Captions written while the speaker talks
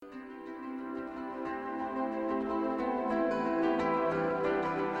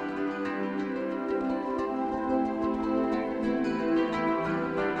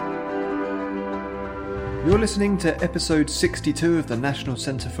You're listening to episode 62 of the National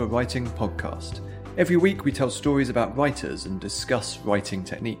Centre for Writing podcast. Every week we tell stories about writers and discuss writing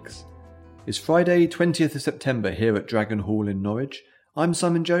techniques. It's Friday, 20th of September here at Dragon Hall in Norwich. I'm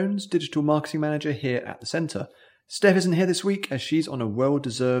Simon Jones, Digital Marketing Manager here at the Centre. Steph isn't here this week as she's on a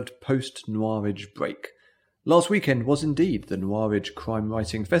well-deserved post-Noirage break. Last weekend was indeed the Noirage Crime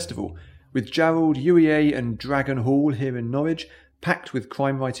Writing Festival, with Gerald, UEA and Dragon Hall here in Norwich, packed with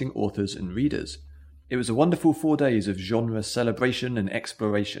crime writing authors and readers. It was a wonderful 4 days of genre celebration and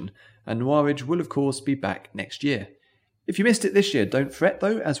exploration, and Noirage will of course be back next year. If you missed it this year, don't fret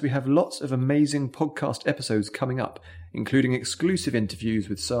though, as we have lots of amazing podcast episodes coming up, including exclusive interviews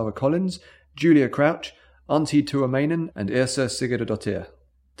with Sarah Collins, Julia Crouch, Antti Tuomainen and Yrsa Sigurdardottir.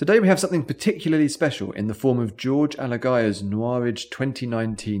 Today we have something particularly special in the form of George Alagaia's Noirage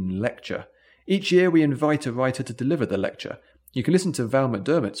 2019 lecture. Each year we invite a writer to deliver the lecture. You can listen to Val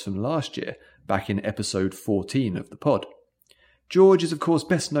McDermott's from last year, back in episode 14 of the pod. George is of course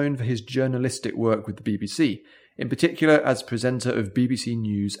best known for his journalistic work with the BBC, in particular as presenter of BBC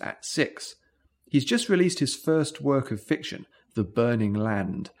News at 6. He's just released his first work of fiction, The Burning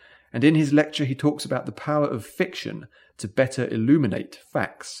Land, and in his lecture he talks about the power of fiction to better illuminate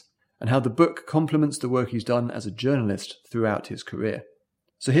facts, and how the book complements the work he's done as a journalist throughout his career.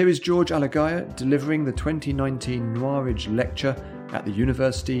 So here is George Alagaia delivering the 2019 Noirage lecture at the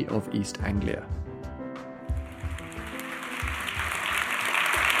University of East Anglia.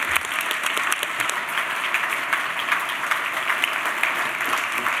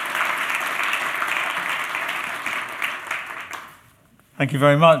 Thank you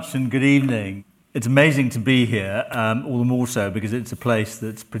very much and good evening. It's amazing to be here, all the more so because it's a place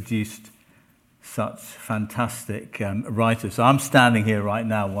that's produced such fantastic writers. So I'm standing here right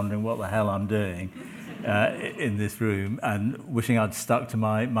now wondering what the hell I'm doing in this room and wishing I'd stuck to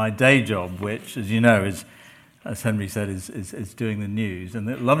my day job, which, as you know, is, as Henry said, is doing the news. And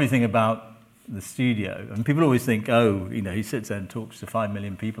the lovely thing about the studio, and people always think, he sits there and talks to 5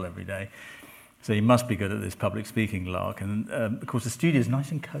 million people every day, so he must be good at this public speaking lark. And of course, the studio is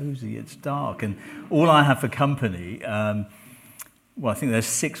nice and cosy. It's dark, and all I have for company. I think there's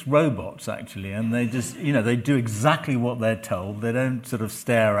 6 robots actually, and they just, they do exactly what they're told. They don't sort of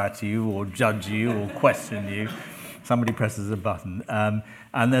stare at you or judge you or question you. Somebody presses a button,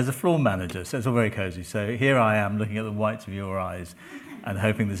 and there's a floor manager, so it's all very cosy. So here I am looking at the whites of your eyes and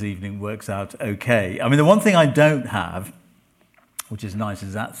hoping this evening works out okay. I mean, the one thing I don't have, which is nice,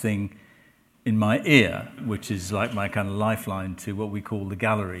 is that thing in my ear, which is like my kind of lifeline to what we call the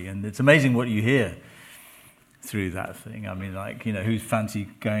gallery. And it's amazing what you hear through that thing. I mean, who's fancy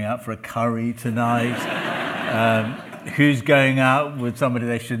going out for a curry tonight? Who's going out with somebody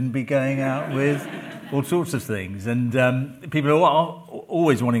they shouldn't be going out with? All sorts of things. And people are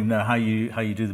always wanting to know how you do the